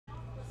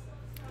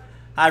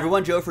Hi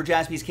everyone, Joe for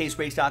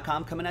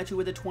JaspysCaseBreaks.com coming at you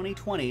with a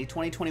 2020-2021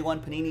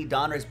 Panini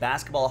Donruss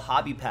Basketball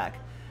Hobby Pack,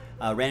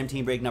 random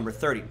team break number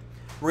 30.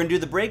 We're going to do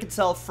the break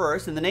itself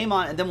first, and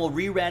then we'll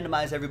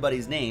re-randomize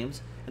everybody's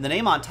names. And the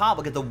name on top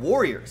will get the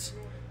Warriors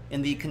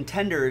in the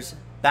Contenders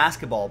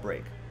Basketball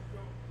break.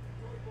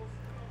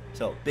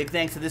 So, big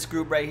thanks to this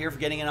group right here for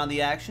getting in on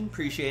the action.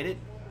 Appreciate it.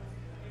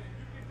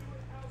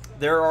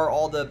 There are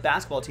all the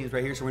basketball teams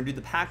right here, so we're going to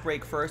do the pack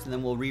break first, and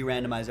then we'll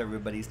re-randomize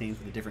everybody's names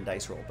with a different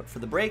dice roll. But for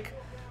the break,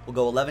 we'll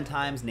go 11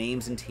 times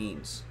names and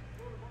teams.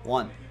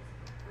 1,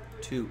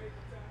 2,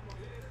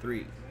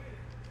 3,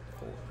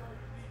 4,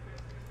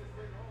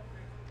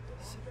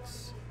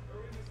 6,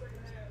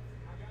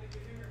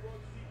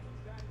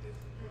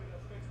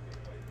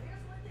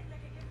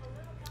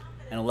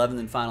 and 11th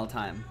and final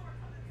time.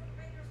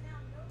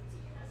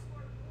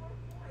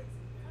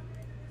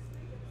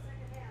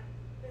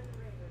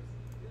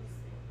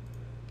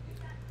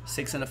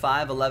 Six and a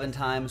 5, 11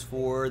 times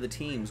for the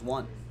teams.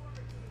 1,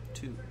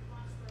 2,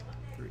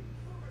 3.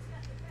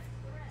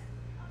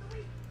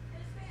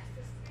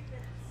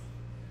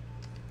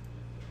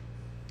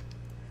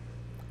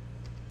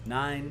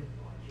 9,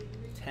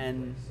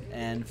 10,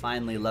 and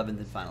finally 11th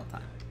and final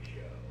time.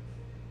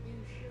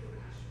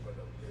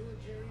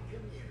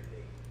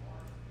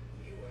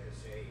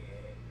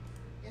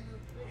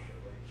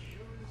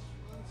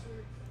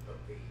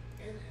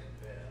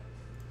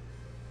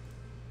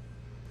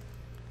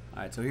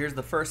 All right, so here's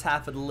the first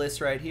half of the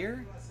list right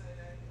here.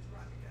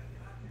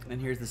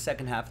 And here's the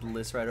second half of the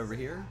list right over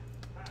here.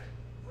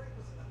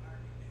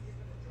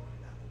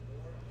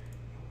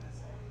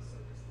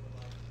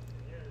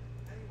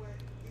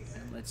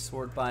 And let's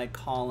sort by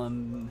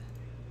column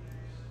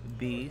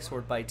B,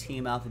 sort by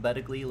team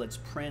alphabetically. Let's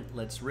print,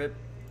 let's rip.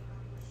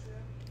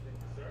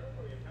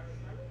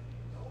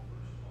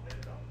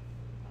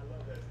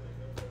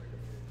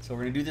 So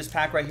we're going to do this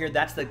pack right here.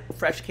 That's the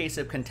fresh case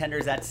of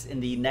Contenders. That's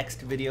in the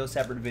next video,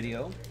 separate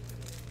video.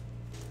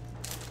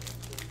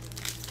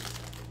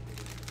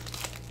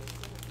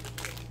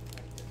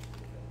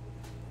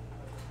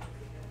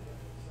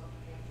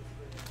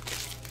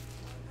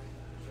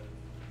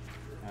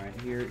 All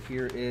right,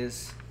 here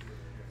is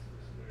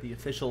the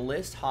official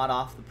list, hot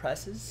off the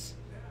presses.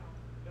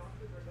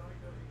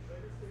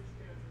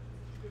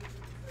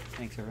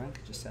 Thanks, everyone.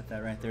 Could just set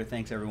that right there.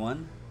 Thanks,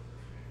 everyone.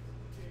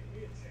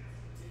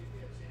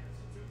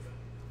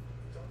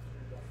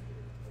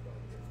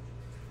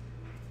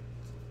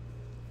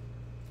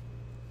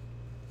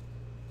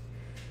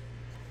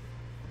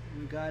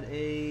 We got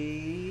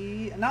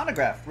an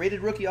autograph, rated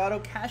rookie auto,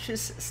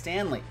 Cassius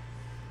Stanley.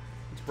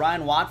 It's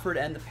Brian Watford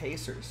and the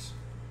Pacers.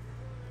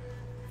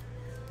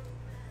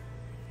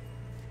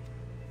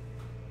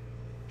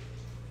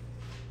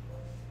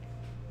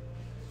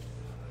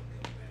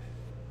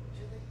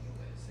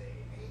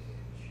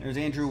 There's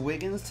Andrew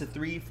Wiggins to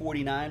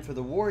 349 for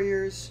the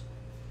Warriors.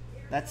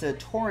 That's a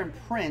Torrent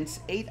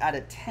Prince, 8 out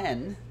of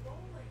 10.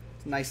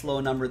 It's a nice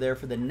low number there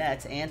for the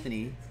Nets.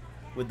 Anthony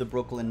with the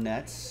Brooklyn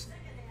Nets.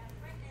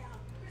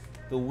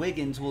 The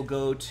Wiggins will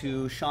go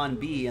to Sean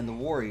B and the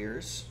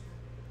Warriors.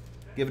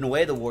 Giving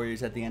away the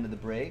Warriors at the end of the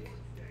break.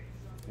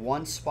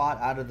 One spot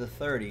out of the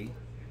 30.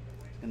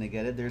 Gonna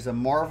get it. There's a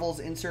Marvels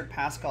insert,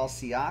 Pascal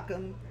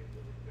Siakam.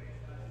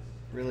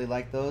 Really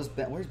like those.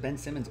 Where's Ben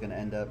Simmons gonna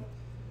end up?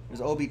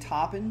 There's Obi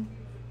Toppin,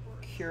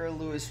 Kira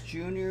Lewis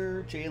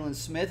Jr., Jalen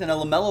Smith, and a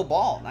LaMelo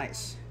Ball.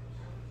 Nice.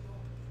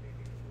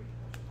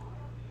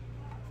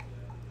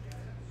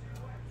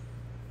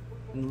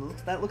 And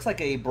that looks like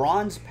a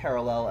bronze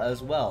parallel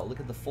as well. Look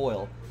at the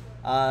foil.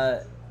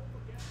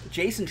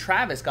 Jason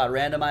Travis got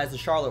randomized to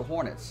Charlotte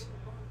Hornets.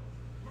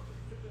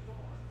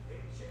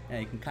 Yeah,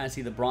 you can kind of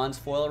see the bronze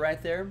foil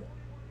right there.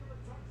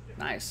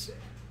 Nice.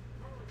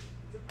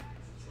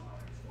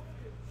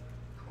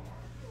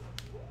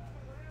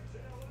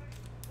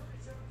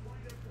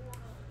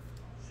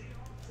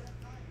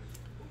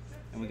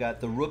 And we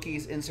got the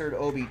rookies insert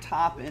Obi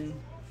Toppin.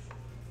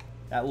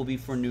 That will be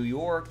for New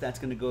York. That's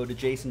going to go to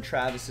Jason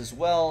Travis as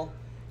well.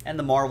 And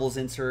the Marvels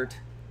insert,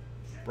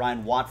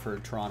 Brian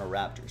Watford, Toronto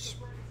Raptors.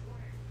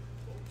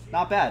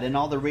 Not bad. And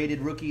all the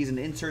rated rookies and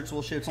inserts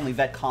will ship. It's only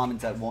vet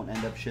commons that won't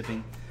end up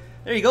shipping.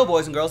 There you go,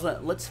 boys and girls.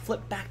 Let's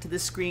flip back to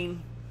this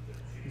screen.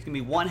 There's going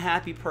to be one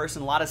happy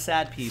person, a lot of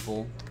sad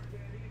people.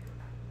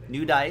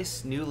 New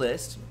dice, new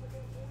list.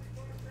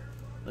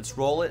 Let's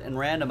roll it and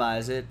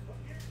randomize it.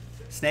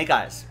 Snake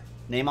Eyes.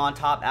 Name on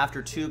top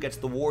after 2 gets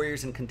the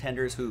Warriors and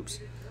Contenders hoops.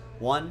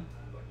 1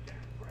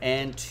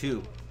 and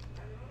 2.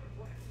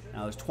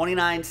 Now there's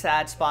 29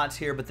 sad spots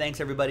here, but thanks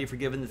everybody for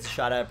giving this a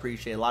shot. I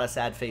appreciate it. A lot of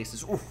sad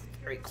faces. Ooh,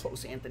 very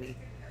close, Anthony.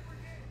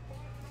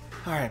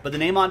 All right, but the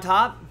name on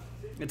top,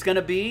 it's going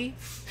to be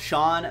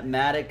Sean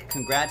Maddock.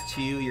 Congrats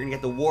to you. You're going to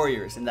get the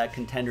Warriors in that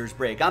Contenders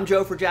break. I'm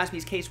Joe for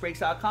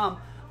JaspysCaseBreaks.com.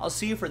 I'll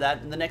see you for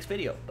that in the next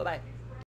video. Bye-bye.